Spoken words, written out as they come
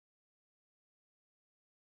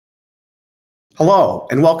Hello,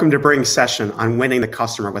 and welcome to Bringg's session on winning the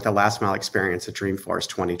customer with a last mile experience at Dreamforce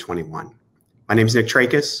 2021. My name is Nick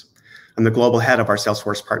Trakas. I'm the global head of our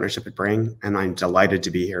Salesforce Partnership at Bringg, and I'm delighted to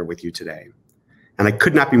be here with you today. And I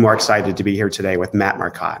could not be more excited to be here today with Matt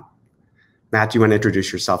Marcotte. Matt, do you want to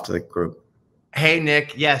introduce yourself to the group? Hey,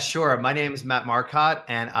 Nick. Yeah, sure. My name is Matt Marcotte,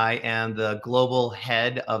 and I am the global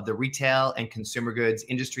head of the retail and consumer goods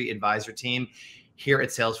industry advisor team here at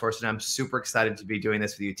Salesforce. And I'm super excited to be doing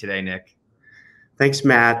this with you today, Nick. Thanks,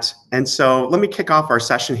 Matt. And so let me kick off our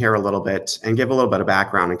session here a little bit and give a little bit of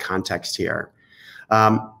background and context here.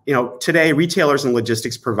 Today, retailers and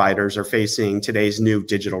logistics providers are facing today's new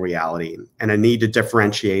digital reality and a need to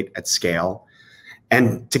differentiate at scale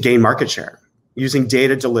and to gain market share. Using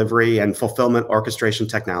data delivery and fulfillment orchestration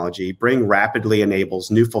technology, Bringg rapidly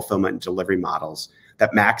enables new fulfillment and delivery models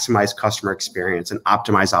that maximize customer experience and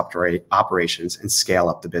optimize operations and scale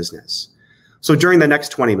up the business. So during the next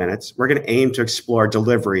 20 minutes, we're going to aim to explore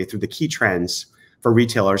delivery through the key trends for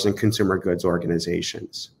retailers and consumer goods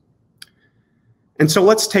organizations. And so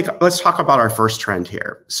let's talk about our first trend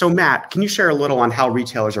here. So Matt, can you share a little on how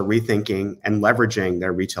retailers are rethinking and leveraging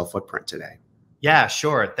their retail footprint today? Yeah,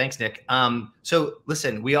 sure. Thanks, Nick. So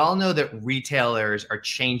listen, we all know that retailers are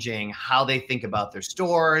changing how they think about their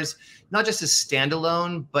stores, not just as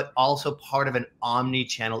standalone, but also part of an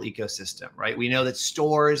omni-channel ecosystem, right? We know that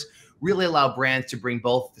stores really allow brands to bring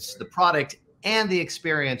both the product and the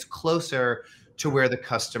experience closer to where the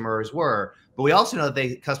customers were. But we also know that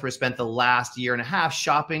the customers spent the last year and a half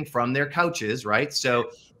shopping from their couches, right? So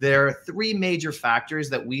there are three major factors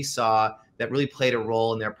that we saw that really played a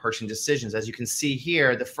role in their purchasing decisions. As you can see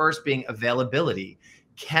here, the first being availability.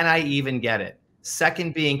 Can I even get it?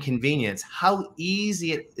 Second being convenience. How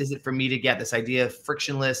easy is it for me to get? This idea of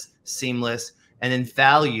frictionless, seamless. And then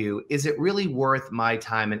value, is it really worth my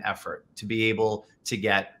time and effort to be able to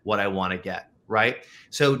get what I want to get, right?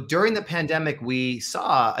 So during the pandemic, we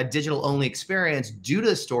saw a digital only experience due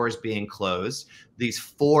to stores being closed, these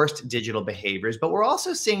forced digital behaviors. But we're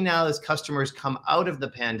also seeing now as customers come out of the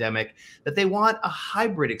pandemic that they want a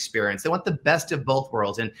hybrid experience. They want the best of both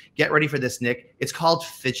worlds. And get ready for this, Nick. It's called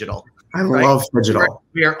phygital. I love phygital.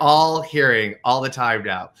 We are all hearing all the time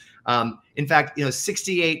now. In fact,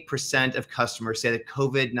 68% of customers say that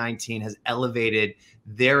COVID-19 has elevated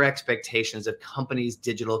their expectations of companies'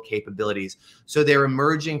 digital capabilities. So they're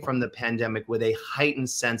emerging from the pandemic with a heightened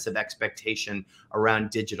sense of expectation around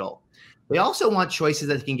digital. They also want choices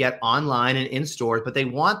that they can get online and in stores, but they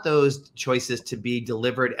want those choices to be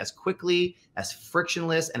delivered as quickly, as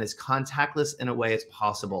frictionless, and as contactless in a way as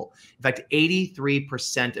possible. In fact,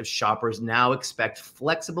 83% of shoppers now expect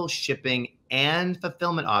flexible shipping and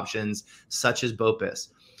fulfillment options such as BOPIS.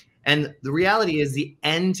 And the reality is the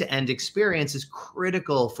end-to-end experience is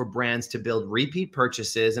critical for brands to build repeat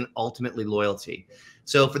purchases and ultimately loyalty.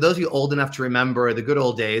 So for those of you old enough to remember the good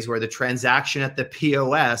old days where the transaction at the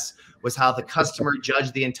POS was how the customer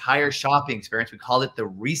judged the entire shopping experience, we called it the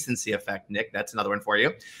recency effect, Nick. That's another one for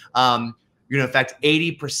you. In fact,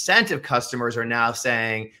 80% of customers are now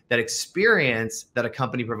saying that experience that a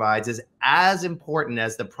company provides is as important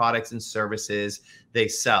as the products and services they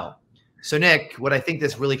sell. So Nick, what I think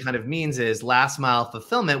this really kind of means is last mile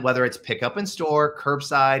fulfillment, whether it's pickup in store,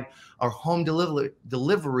 curbside, or home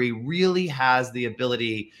delivery really has the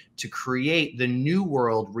ability to create the new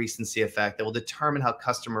world recency effect that will determine how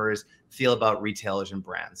customers feel about retailers and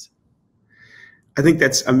brands. I think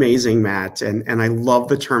that's amazing, Matt, and I love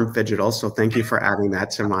the term phygital. So thank you for adding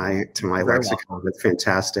that to my lexicon. That's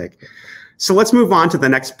fantastic. So let's move on to the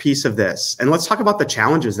next piece of this, and let's talk about the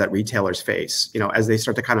challenges that retailers face, as they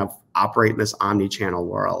start to kind of operate in this omni-channel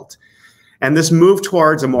world. And this move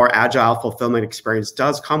towards a more agile fulfillment experience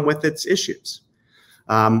does come with its issues.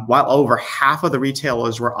 While over half of the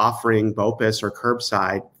retailers were offering BOPIS or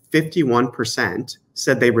curbside, 51%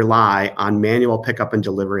 said they rely on manual pickup and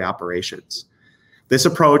delivery operations. This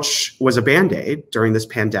approach was a Band-Aid during this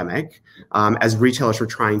pandemic as retailers were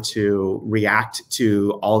trying to react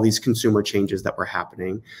to all these consumer changes that were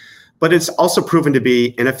happening. But it's also proven to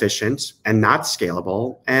be inefficient and not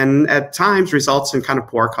scalable, and at times results in kind of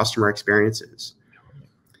poor customer experiences.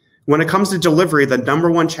 When it comes to delivery, the number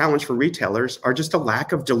one challenge for retailers are just a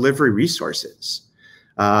lack of delivery resources.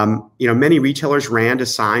 Many retailers ran to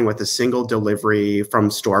sign with a single delivery from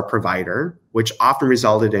store provider, which often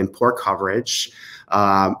resulted in poor coverage,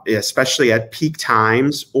 especially at peak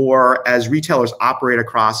times, or as retailers operate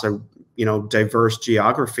across a diverse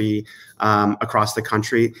geography across the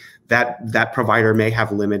country, that provider may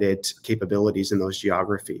have limited capabilities in those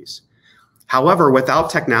geographies. However, without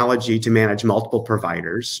technology to manage multiple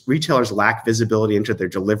providers, retailers lack visibility into their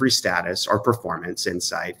delivery status or performance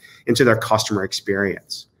insight into their customer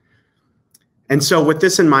experience. And so with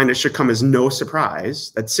this in mind, it should come as no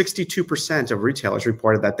surprise that 62% of retailers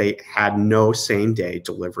reported that they had no same-day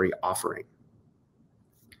delivery offering.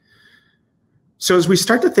 So as we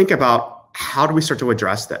start to think about how do we start to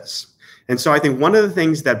address this? And so I think one of the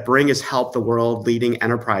things that Bringg has helped the world leading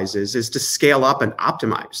enterprises is to scale up and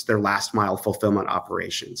optimize their last mile fulfillment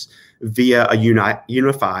operations via a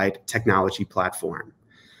unified technology platform.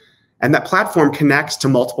 And that platform connects to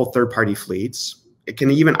multiple third-party fleets. It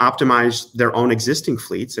can even optimize their own existing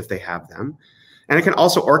fleets if they have them. And it can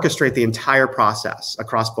also orchestrate the entire process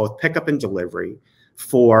across both pickup and delivery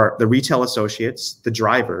for the retail associates, the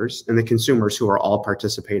drivers, and the consumers who are all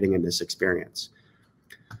participating in this experience.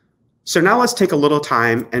 So now let's take a little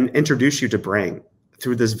time and introduce you to Bringg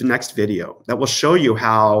through this next video that will show you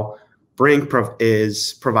how Bringg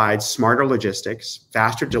provides smarter logistics,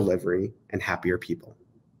 faster delivery, and happier people.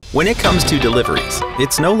 When it comes to deliveries,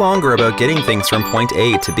 it's no longer about getting things from point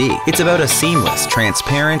A to B. It's about a seamless,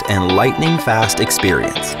 transparent, and lightning-fast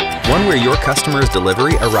experience. One where your customer's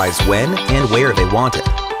delivery arrives when and where they want it.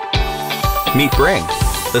 Meet Bringg,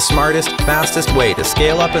 the smartest, fastest way to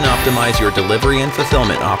scale up and optimize your delivery and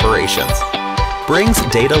fulfillment operations. Bringg's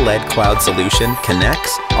data-led cloud solution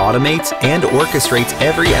connects, automates, and orchestrates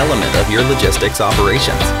every element of your logistics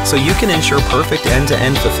operations, so you can ensure perfect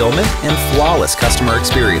end-to-end fulfillment and flawless customer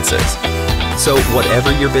experiences. So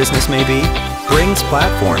whatever your business may be, Bringg's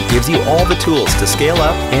platform gives you all the tools to scale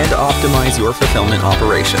up and optimize your fulfillment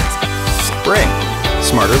operations. Bringg,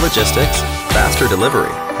 smarter logistics, faster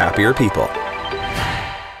delivery, happier people.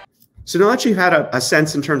 So now that you've had a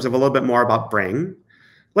sense in terms of a little bit more about Bringg,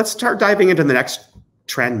 let's start diving into the next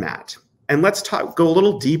trend, Matt. And let's go a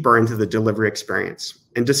little deeper into the delivery experience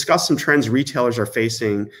and discuss some trends retailers are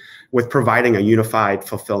facing with providing a unified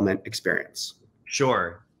fulfillment experience.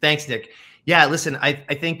 Sure. Thanks, Nick. Yeah, listen, I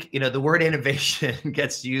think, the word innovation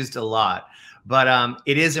gets used a lot, but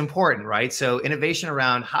it is important, right? So innovation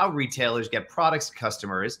around how retailers get products to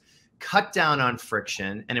customers, cut down on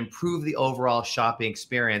friction, and improve the overall shopping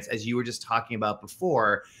experience, as you were just talking about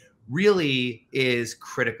before, really is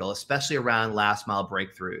critical, especially around last mile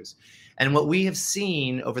breakthroughs. And what we have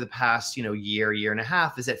seen over the past, year and a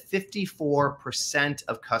half is that 54%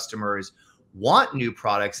 of customers want new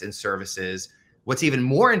products and services. What's even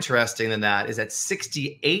more interesting than that is that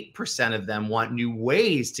 68% of them want new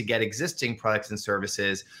ways to get existing products and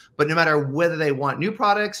services. But no matter whether they want new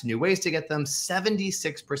products, new ways to get them,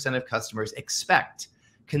 76% of customers expect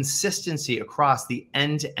consistency across the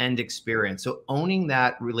end-to-end experience. So owning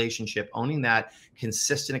that relationship, owning that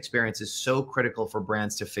consistent experience is so critical for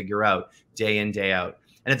brands to figure out day in, day out.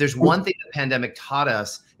 And if there's one thing the pandemic taught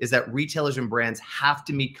us is that retailers and brands have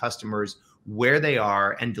to meet customers where they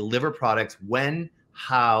are and deliver products when,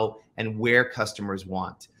 how, and where customers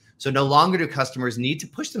want. So no longer do customers need to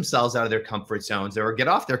push themselves out of their comfort zones or get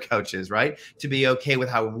off their couches, right, to be okay with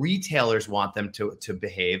how retailers want them to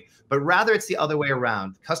behave, but rather it's the other way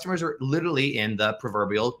around. Customers are literally in the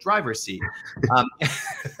proverbial driver's seat.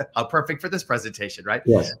 How perfect for this presentation, right?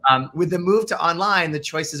 Yes. With the move to online, the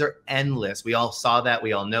choices are endless. We all saw that.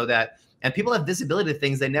 We all know that. And people have visibility to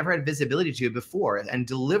things they never had visibility to before. And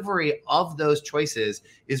delivery of those choices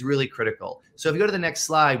is really critical. So if you go to the next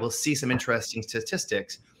slide, we'll see some interesting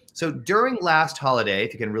statistics. So during last holiday,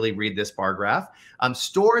 if you can really read this bar graph,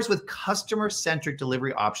 stores with customer-centric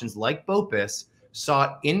delivery options like BOPIS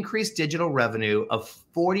saw increased digital revenue of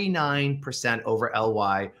 49% over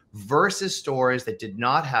LY versus stores that did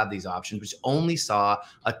not have these options, which only saw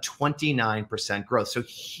a 29% growth. So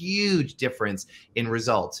huge difference in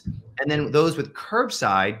results. And then those with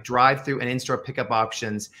curbside, drive-through, and in-store pickup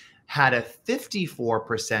options had a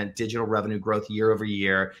 54% digital revenue growth year over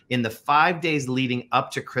year in the 5 days leading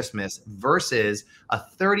up to Christmas versus a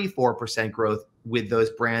 34% growth with those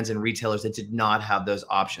brands and retailers that did not have those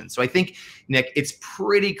options. So I think, Nick, it's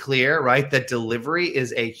pretty clear, right, that delivery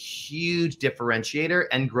is a huge differentiator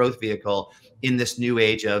and growth vehicle in this new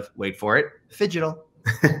age of, wait for it, phygital.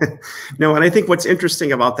 No, and I think what's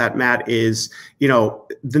interesting about that, Matt, is,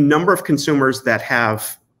 the number of consumers that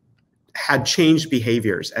have had changed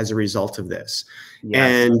behaviors as a result of this.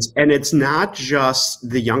 Yes. And it's not just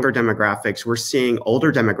the younger demographics. We're seeing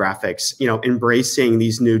older demographics, embracing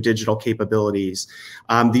these new digital capabilities,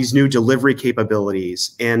 these new delivery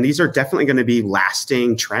capabilities. And these are definitely going to be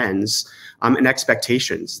lasting trends and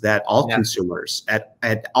expectations that all consumers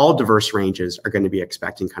at all diverse ranges are going to be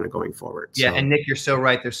expecting kind of going forward. Yeah, and Nick, you're so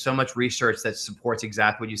right. There's so much research that supports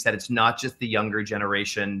exactly what you said. It's not just the younger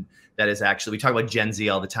generation that is actually, we talk about Gen Z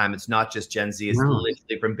all the time. It's not just Gen Z, it's literally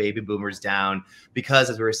from baby boomers down, because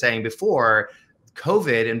as we were saying before,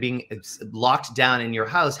 COVID and being locked down in your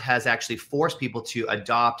house has actually forced people to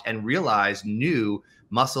adopt and realize new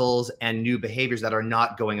muscles and new behaviors that are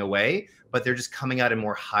not going away, but they're just coming out in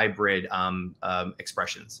more hybrid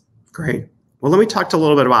expressions. Great. Well, let me talk a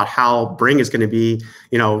little bit about how Bringg is going to be,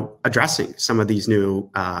 addressing some of these new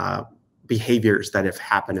behaviors that have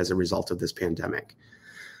happened as a result of this pandemic.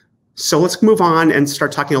 So let's move on and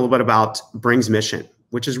start talking a little bit about Bringg's mission,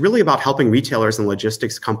 which is really about helping retailers and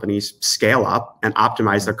logistics companies scale up and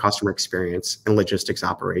optimize their customer experience and logistics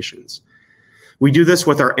operations. We do this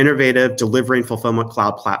with our innovative delivery and fulfillment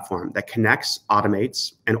cloud platform that connects,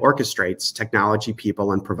 automates, and orchestrates technology,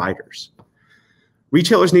 people, and providers.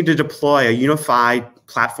 Retailers need to deploy a unified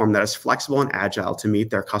platform that is flexible and agile to meet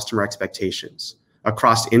their customer expectations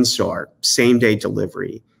across in-store, same-day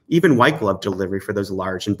delivery, even white glove delivery for those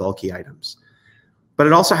large and bulky items. But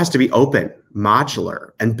it also has to be open, modular,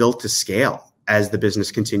 and built to scale as the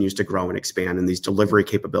business continues to grow and expand and these delivery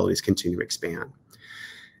capabilities continue to expand.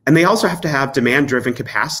 And they also have to have demand-driven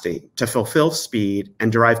capacity to fulfill speed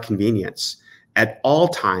and derive convenience at all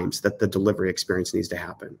times that the delivery experience needs to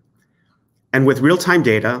happen. And with real-time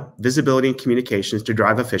data, visibility, and communications to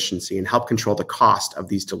drive efficiency and help control the cost of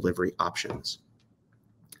these delivery options.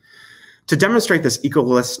 To demonstrate this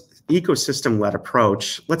ecosystem-led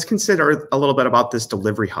approach, let's consider a little bit about this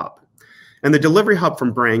delivery hub. And the delivery hub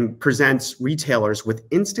from Bringg presents retailers with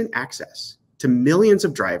instant access to millions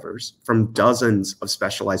of drivers from dozens of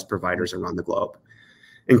specialized providers around the globe,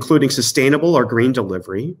 including sustainable or green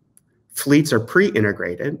delivery. Fleets are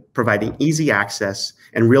pre-integrated, providing easy access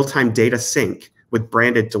and real-time data sync with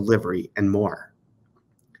branded delivery and more.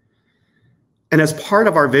 And as part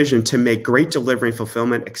of our vision to make great delivery and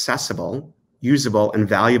fulfillment accessible, usable, and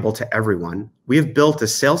valuable to everyone, we have built a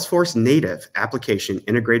Salesforce native application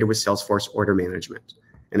integrated with Salesforce Order Management.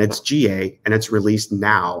 And it's GA, and it's released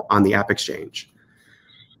now on the App Exchange.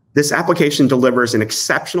 This application delivers an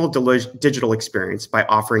exceptional digital experience by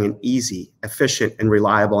offering an easy, efficient, and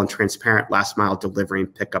reliable and transparent last mile delivery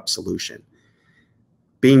and pickup solution.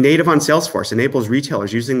 Being native on Salesforce enables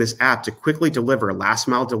retailers using this app to quickly deliver last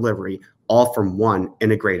mile delivery all from one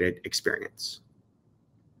integrated experience.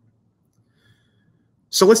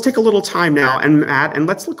 So let's take a little time now, and Matt, and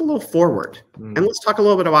let's look a little forward. And let's talk a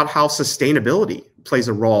little bit about how sustainability plays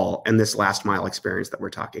a role in this last mile experience that we're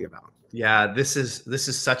talking about. Yeah, this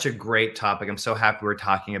is such a great topic. I'm so happy we're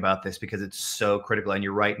talking about this because it's so critical. And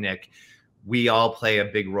you're right, Nick, we all play a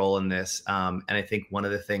big role in this. And I think one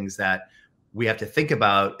of the things that we have to think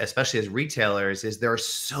about, especially as retailers, is there are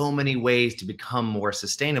so many ways to become more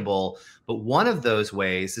sustainable. But one of those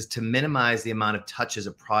ways is to minimize the amount of touches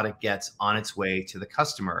a product gets on its way to the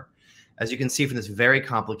customer. As you can see from this very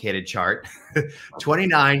complicated chart,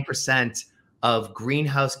 29% of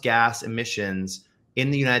greenhouse gas emissions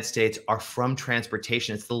in the United States are from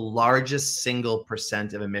transportation. It's the largest single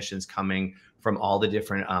percent of emissions coming from all the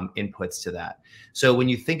different inputs to that. So when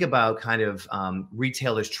you think about kind of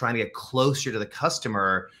retailers trying to get closer to the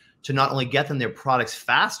customer to not only get them their products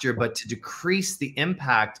faster, but to decrease the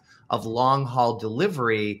impact of long haul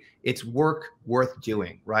delivery, it's work worth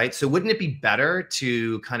doing, right? So wouldn't it be better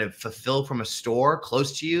to kind of fulfill from a store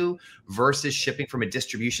close to you versus shipping from a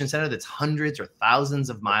distribution center that's hundreds or thousands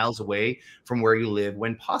of miles away from where you live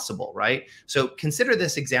when possible, right? So consider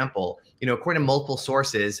this example. According to multiple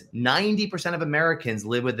sources, 90% of Americans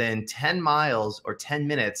live within 10 miles or 10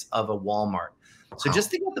 minutes of a Walmart. So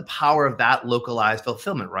just think about the power of that localized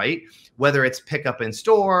fulfillment, right? Whether it's pickup in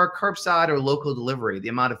store, curbside, or local delivery, the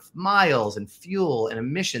amount of miles and fuel and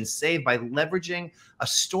emissions saved by leveraging a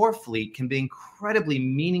store fleet can be incredibly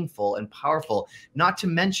meaningful and powerful, not to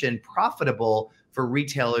mention profitable for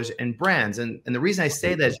retailers and brands. And the reason I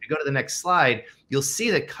say that is if you go to the next slide, you'll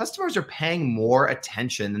see that customers are paying more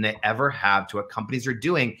attention than they ever have to what companies are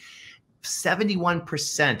doing.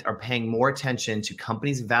 71% are paying more attention to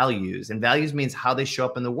companies' values, and values means how they show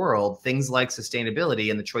up in the world, things like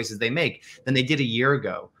sustainability and the choices they make, than they did a year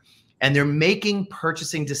ago. And they're making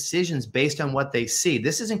purchasing decisions based on what they see.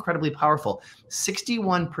 This is incredibly powerful.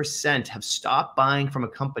 61% have stopped buying from a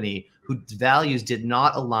company who whose values did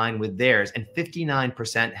not align with theirs, and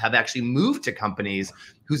 59% have actually moved to companies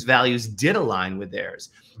whose values did align with theirs.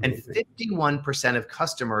 And 51% of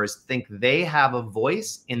customers think they have a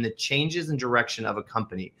voice in the changes and direction of a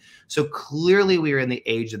company. So clearly we are in the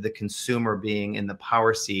age of the consumer being in the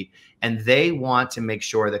power seat, and they want to make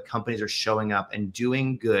sure that companies are showing up and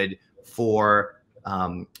doing good for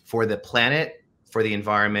the planet, for the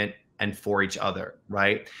environment, and for each other,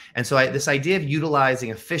 right? And so this idea of utilizing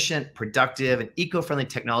efficient, productive, and eco-friendly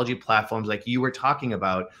technology platforms like you were talking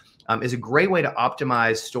about is a great way to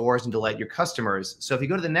optimize stores and delight your customers. So if you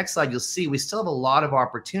go to the next slide, you'll see we still have a lot of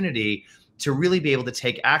opportunity to really be able to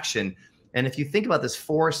take action. And if you think about this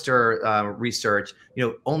Forrester research,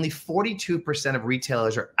 only 42% of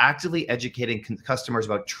retailers are actively educating customers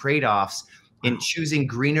about trade-offs in choosing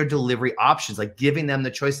greener delivery options, like giving them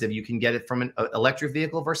the choice of you can get it from an electric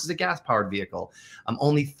vehicle versus a gas-powered vehicle.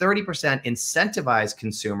 Only 30% incentivize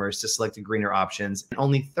consumers to select the greener options, and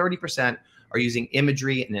only 30% are using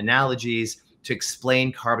imagery and analogies to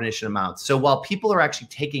explain carbon emission amounts. So while people are actually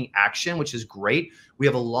taking action, which is great, we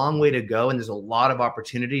have a long way to go, and there's a lot of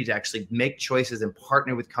opportunity to actually make choices and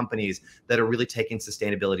partner with companies that are really taking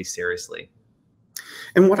sustainability seriously.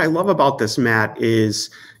 And what I love about this, Matt, is,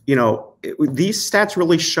 these stats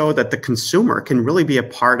really show that the consumer can really be a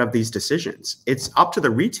part of these decisions. It's up to the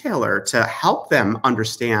retailer to help them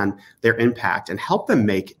understand their impact and help them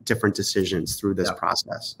make different decisions through this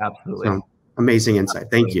process. Absolutely. So, amazing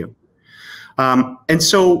insight. Thank you. And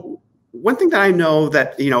so one thing that I know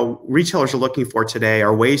that, retailers are looking for today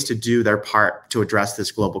are ways to do their part to address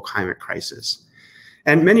this global climate crisis.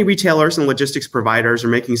 And many retailers and logistics providers are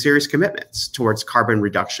making serious commitments towards carbon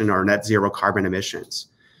reduction or net zero carbon emissions.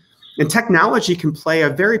 And technology can play a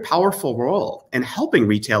very powerful role in helping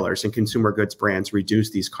retailers and consumer goods brands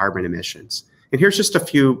reduce these carbon emissions. And here's just a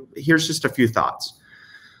few thoughts.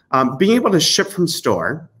 Being able to ship from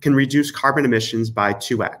store can reduce carbon emissions by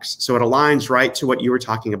 2x. So it aligns right to what you were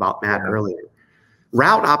talking about, Matt, earlier.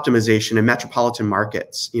 Route optimization in metropolitan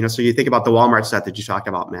markets. So you think about the Walmart set that you talked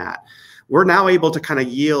about, Matt. We're now able to kind of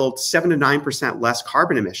yield 7 to 9% less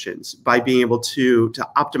carbon emissions by being able to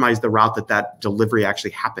optimize the route that delivery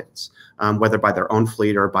actually happens, whether by their own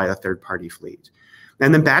fleet or by a third-party fleet.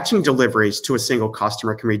 And then batching deliveries to a single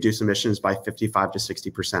customer can reduce emissions by 55 to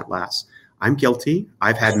 60% less. I'm guilty.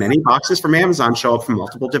 I've had many boxes from Amazon show up from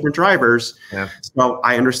multiple different drivers. Yeah. So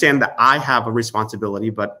I understand that I have a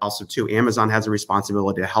responsibility, but also too, Amazon has a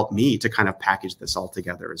responsibility to help me to kind of package this all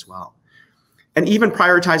together as well. And even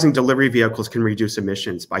prioritizing delivery vehicles can reduce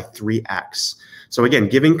emissions by 3x. So again,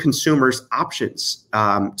 giving consumers options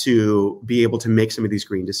to be able to make some of these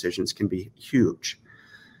green decisions can be huge.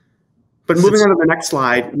 But moving on to the next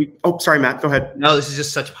slide. Sorry, Matt, go ahead. No, this is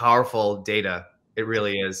just such powerful data. It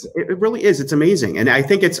really is. It really is. It's amazing. And I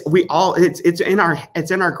think it's in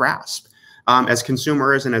our grasp as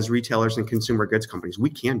consumers and as retailers and consumer goods companies.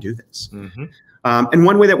 We can do this. Mm-hmm. And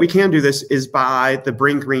one way that we can do this is by the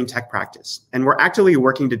Bringg Green Tech Practice. And we're actively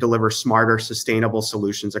working to deliver smarter, sustainable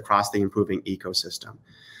solutions across the improving ecosystem.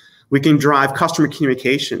 We can drive customer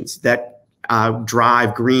communications that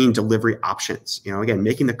drive green delivery options. Again,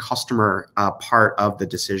 making the customer part of the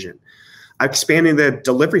decision. Expanding the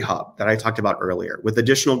delivery hub that I talked about earlier with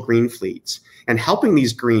additional green fleets and helping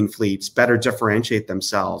these green fleets better differentiate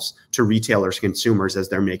themselves to retailers, consumers as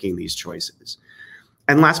they're making these choices.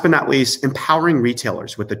 And last but not least, empowering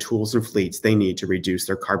retailers with the tools and fleets they need to reduce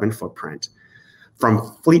their carbon footprint,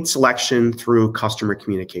 from fleet selection through customer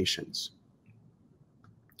communications.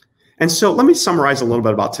 And so let me summarize a little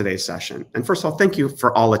bit about today's session. And first of all, thank you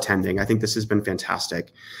for all attending. I think this has been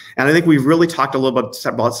fantastic. And I think we've really talked a little bit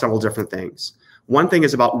about several different things. One thing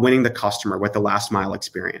is about winning the customer with the last mile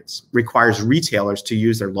experience. Requires retailers to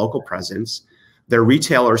use their local presence, their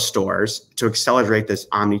retailer stores to accelerate this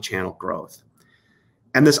omni-channel growth.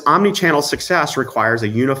 And this omni-channel success requires a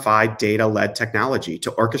unified data-led technology to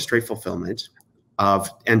orchestrate fulfillment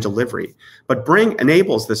and delivery. But Bringg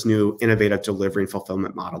enables this new innovative delivery and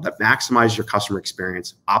fulfillment model that maximizes your customer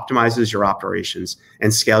experience, optimizes your operations,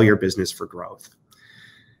 and scale your business for growth.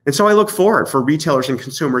 And so I look forward for retailers and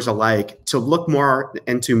consumers alike to look more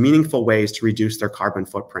into meaningful ways to reduce their carbon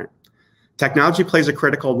footprint. Technology plays a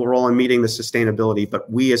critical role in meeting the sustainability, but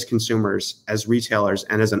we as consumers, as retailers,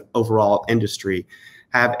 and as an overall industry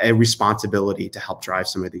have a responsibility to help drive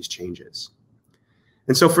some of these changes.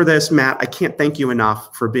 And so for this, Matt, I can't thank you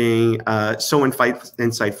enough for being so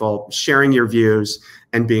insightful, sharing your views,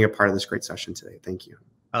 and being a part of this great session today. Thank you.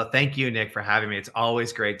 Oh, thank you, Nick, for having me. It's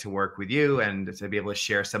always great to work with you and to be able to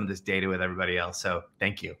share some of this data with everybody else. So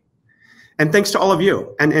thank you. And thanks to all of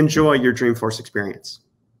you, and enjoy your Dreamforce experience.